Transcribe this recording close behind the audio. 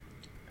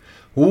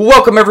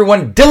Welcome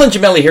everyone, Dylan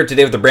Gemelli here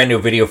today with a brand new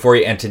video for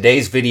you, and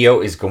today's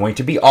video is going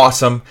to be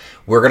awesome.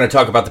 We're going to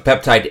talk about the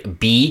peptide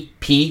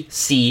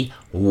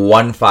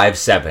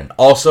BPC-157.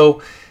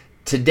 Also,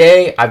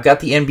 today I've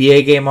got the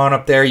NBA game on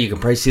up there. You can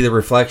probably see the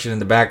reflection in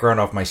the background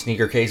off my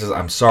sneaker cases.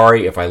 I'm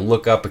sorry if I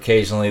look up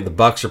occasionally. The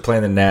Bucks are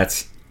playing the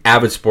Nets.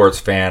 Avid sports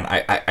fan.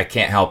 I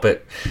can't help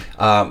it.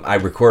 I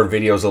record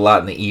videos a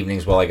lot in the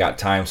evenings while I got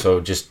time, so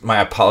just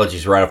my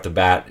apologies right off the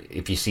bat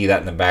if you see that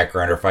in the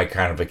background or if I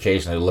kind of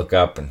occasionally look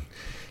up and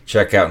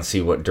check out and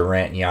see what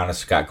Durant and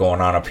Giannis got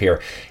going on up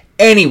here.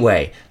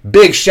 Anyway,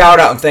 big shout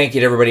out and thank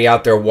you to everybody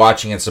out there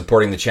watching and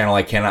supporting the channel.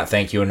 I cannot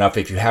thank you enough.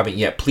 If you haven't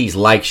yet, please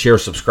like, share,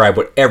 subscribe,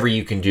 whatever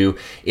you can do.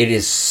 It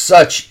is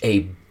such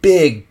a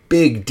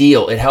big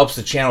deal. It helps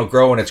the channel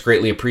grow and it's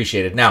greatly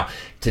appreciated. Now,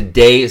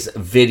 today's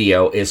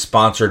video is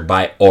sponsored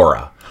by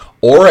Aura.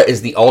 Aura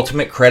is the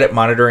ultimate credit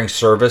monitoring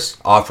service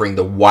offering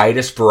the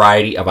widest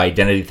variety of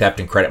identity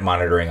theft and credit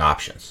monitoring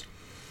options.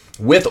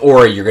 With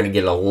Aura, you're going to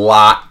get a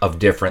lot of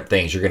different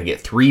things. You're going to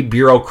get 3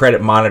 bureau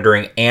credit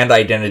monitoring and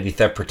identity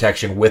theft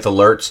protection with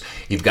alerts.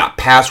 You've got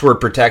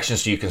password protection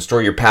so you can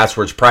store your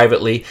passwords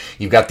privately.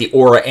 You've got the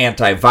Aura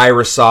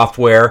antivirus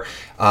software.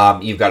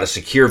 You've got a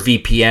secure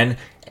VPN.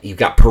 You've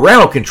got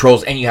parental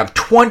controls, and you have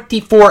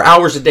 24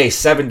 hours a day,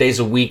 7 days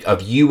a week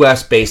of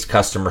U.S.-based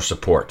customer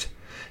support.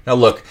 Now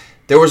look,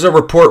 there was a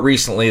report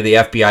recently the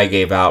FBI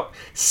gave out,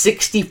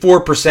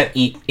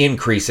 64%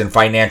 increase in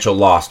financial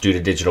loss due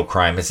to digital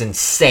crime. It's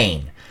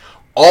insane.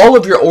 All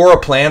of your Aura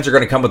plans are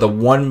going to come with a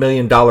 $1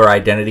 million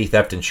identity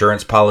theft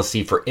insurance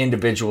policy for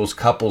individuals,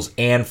 couples,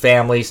 and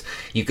families.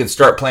 You can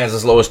start plans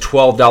as low as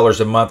 $12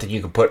 a month, and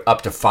you can put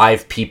up to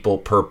 5 people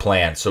per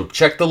plan. So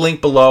check the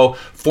link below.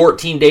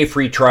 14-day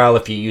free trial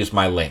if you use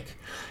my link.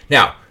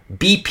 Now,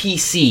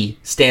 BPC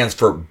stands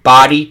for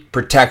Body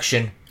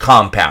Protection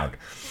Compound.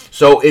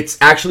 So it's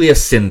actually a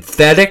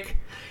synthetic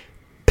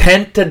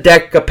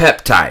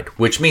pentadecapeptide,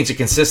 which means it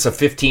consists of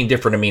 15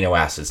 different amino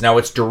acids. Now,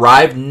 it's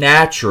derived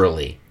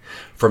naturally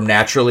from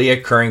naturally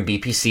occurring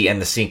BPC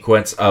and the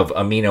sequence of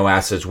amino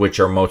acids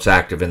which are most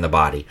active in the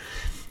body.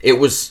 It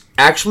was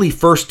actually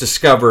first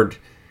discovered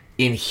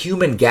in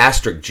human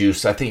gastric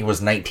juice, I think it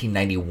was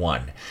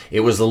 1991. It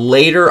was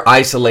later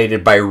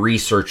isolated by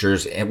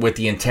researchers with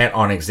the intent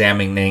on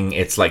examining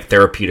its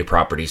therapeutic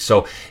properties.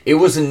 So it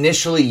was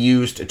initially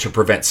used to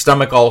prevent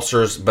stomach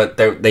ulcers, but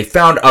they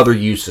found other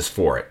uses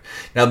for it.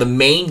 Now, the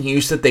main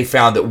use that they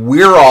found that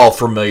we're all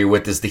familiar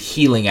with is the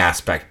healing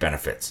aspect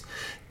benefits.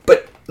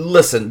 But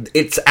listen,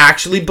 it's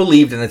actually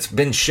believed and it's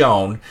been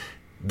shown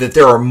that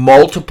there are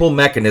multiple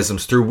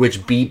mechanisms through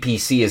which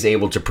BPC is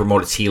able to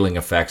promote its healing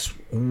effects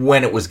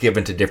when it was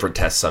given to different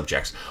test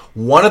subjects.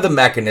 One of the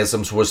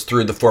mechanisms was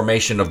through the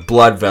formation of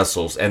blood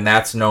vessels, and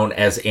that's known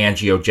as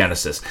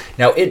angiogenesis.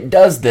 Now, it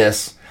does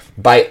this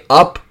by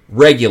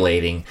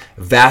upregulating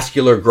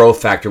vascular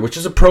growth factor, which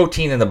is a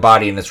protein in the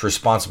body, and it's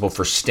responsible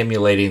for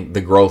stimulating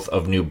the growth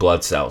of new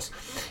blood cells.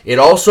 It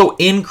also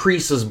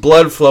increases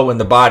blood flow in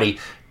the body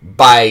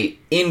by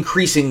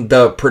increasing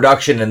the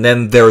production and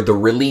then the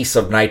release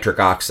of nitric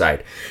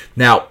oxide.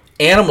 Now,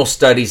 animal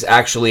studies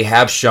actually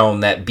have shown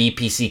that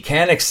BPC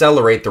can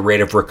accelerate the rate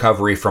of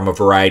recovery from a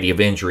variety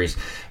of injuries,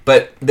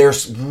 but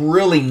there's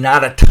really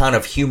not a ton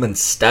of human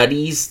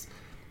studies,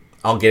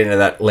 I'll get into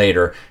that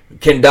later,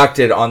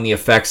 conducted on the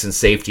effects and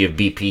safety of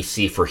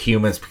BPC for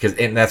humans,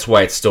 and that's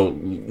why it's still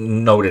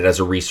noted as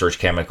a research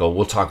chemical.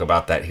 We'll talk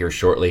about that here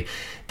shortly.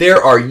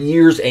 There are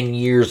years and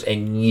years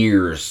and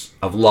years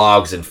of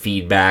logs and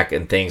feedback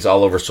and things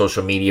all over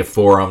social media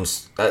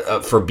forums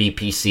for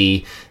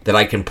BPC that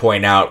I can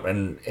point out,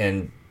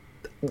 and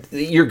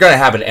you're going to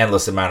have an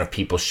endless amount of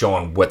people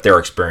showing what their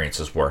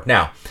experiences were.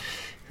 Now,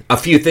 a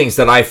few things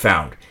that I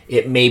found.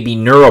 It may be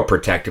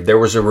neuroprotective. There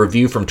was a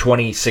review from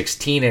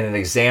 2016 and it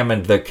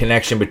examined the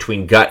connection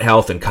between gut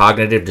health and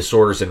cognitive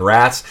disorders in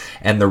rats,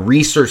 and the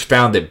research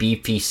found that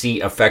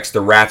BPC affects the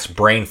rat's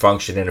brain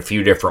function in a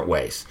few different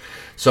ways.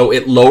 So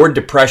it lowered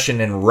depression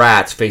in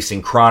rats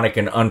facing chronic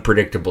and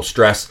unpredictable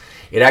stress.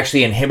 It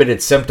actually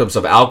inhibited symptoms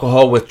of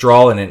alcohol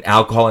withdrawal and an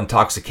alcohol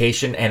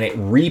intoxication, and it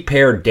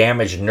repaired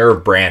damaged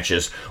nerve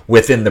branches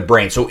within the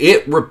brain. So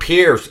it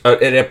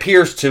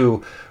appears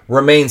to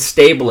remain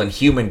stable in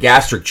human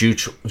gastric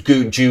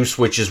juice,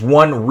 which is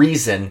one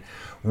reason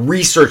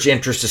research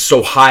interest is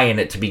so high in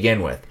it to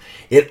begin with.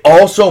 It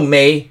also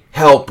may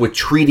help with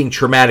treating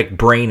traumatic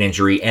brain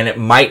injury, and it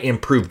might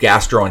improve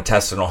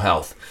gastrointestinal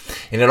health.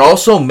 And it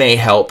also may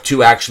help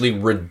to actually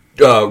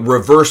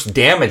reverse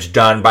damage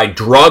done by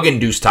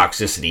drug-induced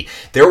toxicity.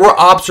 There were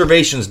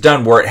observations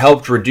done where it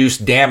helped reduce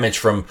damage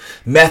from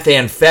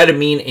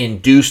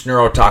methamphetamine-induced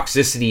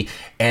neurotoxicity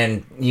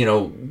and,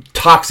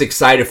 toxic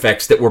side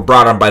effects that were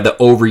brought on by the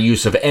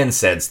overuse of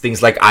NSAIDs,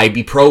 things like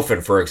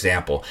ibuprofen, for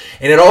example.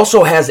 And it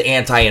also has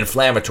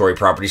anti-inflammatory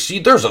properties. See,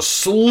 there's a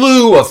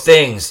slew of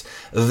things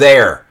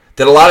there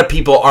that a lot of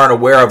people aren't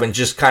aware of and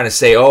just kind of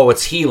say, oh,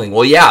 it's healing.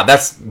 Well, yeah,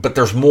 but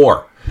there's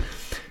more.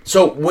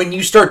 So when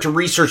you start to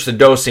research the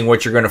dosing,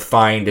 what you're going to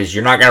find is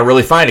you're not going to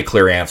really find a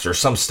clear answer.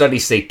 Some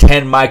studies say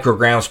 10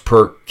 micrograms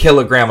per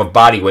kilogram of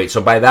body weight.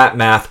 So by that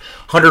math,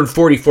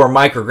 144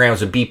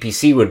 micrograms of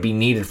BPC would be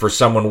needed for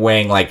someone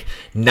weighing like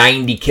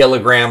 90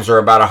 kilograms or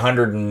about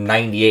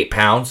 198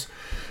 pounds.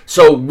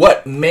 So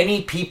what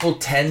many people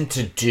tend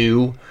to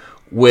do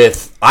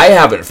with, I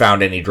haven't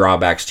found any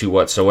drawbacks to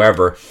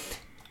whatsoever,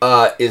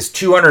 is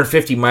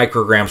 250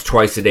 micrograms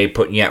twice a day,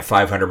 putting you at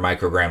 500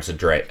 micrograms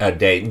a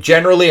day.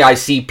 Generally, I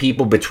see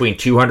people between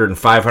 200 and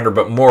 500,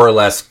 but more or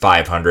less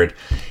 500.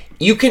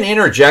 You can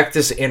interject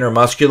this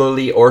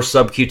intramuscularly or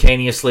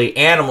subcutaneously.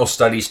 Animal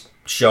studies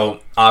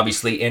show,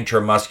 obviously,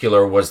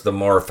 intramuscular was the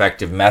more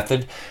effective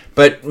method,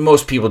 but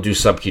most people do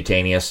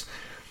subcutaneous.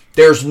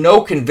 There's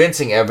no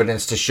convincing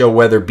evidence to show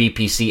whether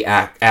BPC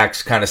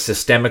acts kind of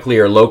systemically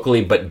or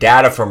locally, but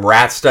data from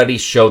rat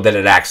studies show that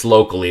it acts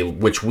locally,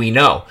 which we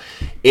know.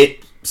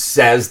 It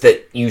says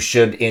that you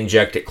should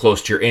inject it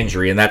close to your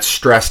injury, and that's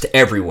stressed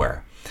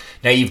everywhere.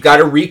 Now, you've got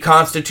to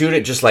reconstitute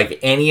it just like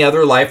any other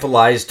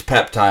lyophilized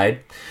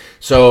peptide.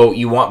 So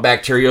you want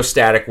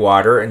bacteriostatic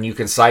water, and you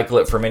can cycle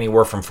it from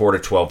anywhere from 4 to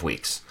 12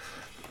 weeks.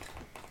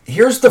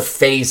 Here's the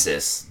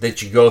phases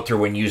that you go through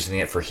when using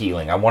it for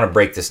healing. I want to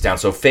break this down.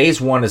 So phase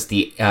 1 is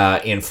the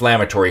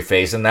inflammatory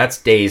phase, and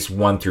that's days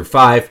 1 through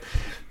 5.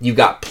 You've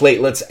got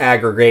platelets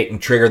aggregate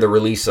and trigger the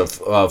release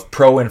of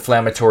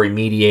pro-inflammatory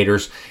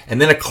mediators, and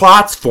then a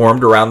clot's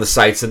formed around the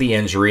sites of the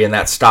injury, and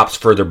that stops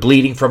further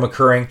bleeding from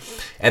occurring,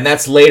 and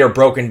that's later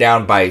broken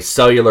down by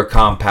cellular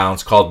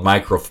compounds called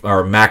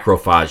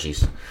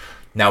macrophages.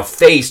 Now,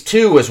 phase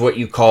 2 is what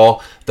you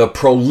call the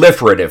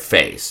proliferative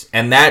phase,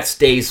 and that's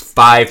days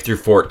 5 through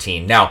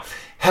 14. Now,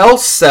 health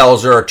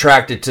cells are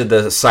attracted to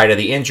the site of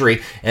the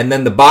injury, and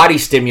then the body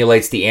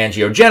stimulates the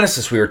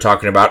angiogenesis we were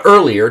talking about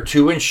earlier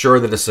to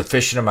ensure that a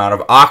sufficient amount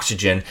of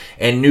oxygen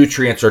and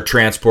nutrients are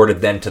transported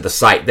then to the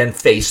site. Then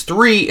phase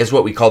 3 is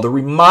what we call the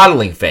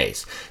remodeling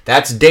phase.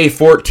 That's day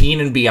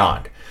 14 and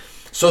beyond.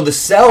 So the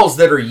cells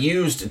that are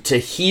used to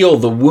heal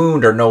the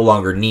wound are no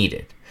longer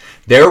needed.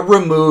 They're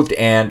removed,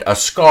 and a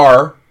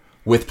scar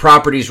with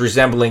properties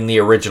resembling the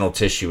original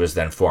tissue is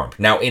then formed.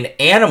 Now, in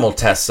animal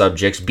test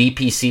subjects,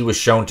 BPC was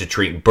shown to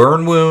treat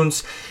burn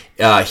wounds,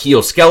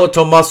 heal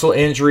skeletal muscle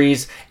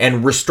injuries,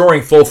 and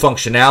restoring full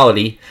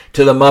functionality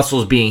to the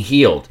muscles being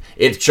healed.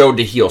 It showed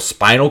to heal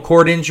spinal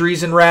cord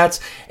injuries in rats,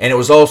 and it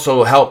was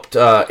also helped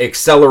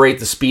accelerate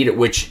the speed at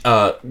which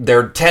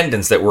their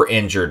tendons that were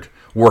injured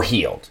were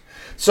healed.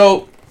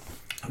 So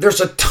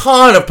there's a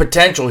ton of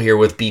potential here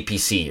with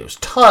BPC use,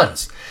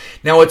 tons.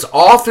 Now, it's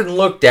often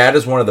looked at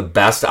as one of the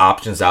best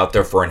options out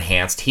there for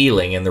enhanced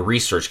healing in the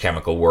research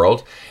chemical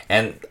world,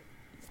 and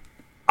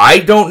I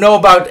don't know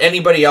about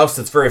anybody else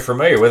that's very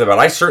familiar with it, but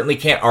I certainly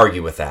can't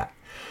argue with that.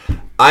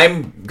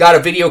 I've got a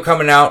video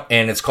coming out,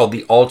 and it's called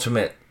the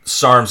Ultimate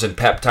SARMs and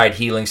Peptide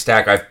Healing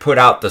Stack. I've put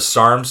out the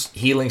SARMs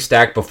Healing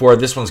Stack before.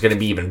 This one's going to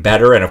be even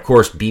better, and of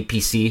course,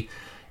 BPC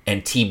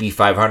and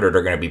TB500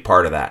 are going to be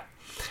part of that.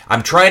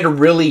 I'm trying to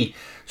really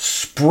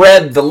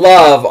spread the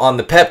love on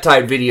the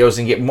peptide videos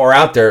and get more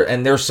out there,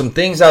 and there's some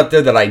things out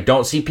there that I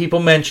don't see people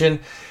mention,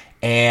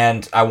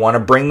 and I want to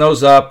bring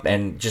those up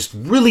and just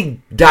really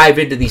dive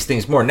into these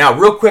things more. Now,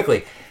 real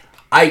quickly,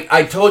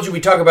 I told you we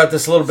talk about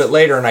this a little bit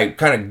later, and I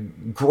kind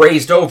of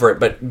grazed over it,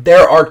 but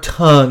there are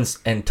tons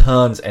and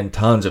tons and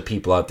tons of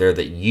people out there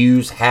that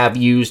have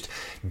used,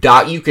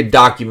 you could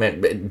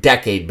document a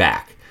decade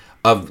back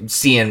of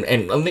seeing,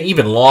 and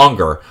even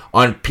longer,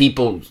 on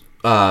people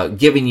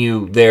giving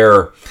you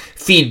their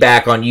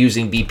feedback on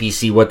using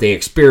BPC, what they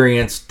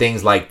experienced,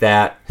 things like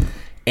that.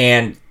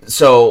 And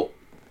so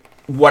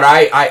what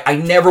I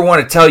never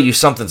want to tell you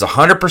something's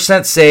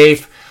 100%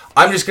 safe.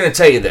 I'm just going to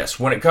tell you this.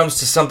 When it comes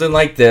to something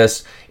like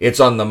this, it's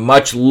on the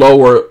much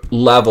lower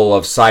level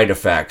of side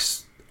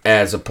effects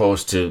as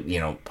opposed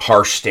to,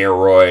 harsh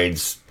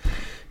steroids,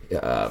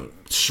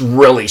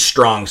 really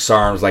strong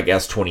SARMs like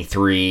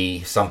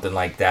S23, something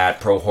like that,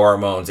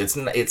 pro-hormones.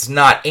 It's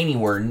not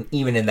anywhere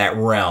even in that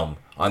realm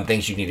on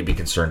things you need to be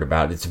concerned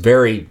about. It's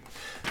very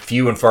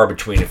few and far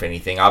between, if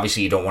anything.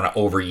 Obviously, you don't want to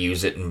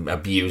overuse it and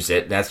abuse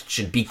it. That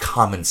should be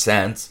common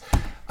sense,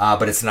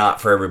 but it's not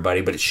for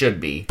everybody, but it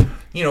should be.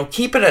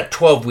 Keep it at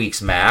 12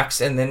 weeks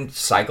max and then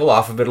cycle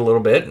off of it a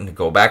little bit and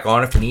go back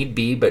on if need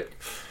be, but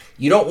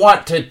you don't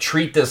want to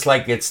treat this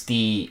like it's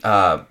the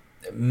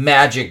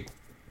magic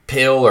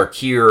pill or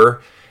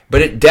cure,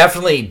 but it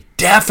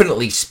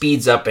definitely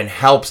speeds up and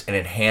helps and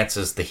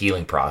enhances the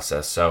healing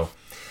process. So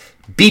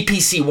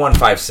BPC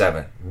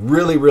 157,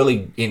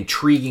 really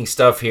intriguing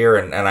stuff here,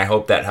 and I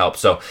hope that helps.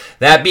 So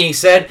that being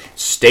said,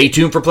 stay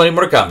tuned for plenty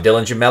more to come.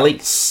 Dylan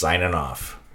Gemelli signing off.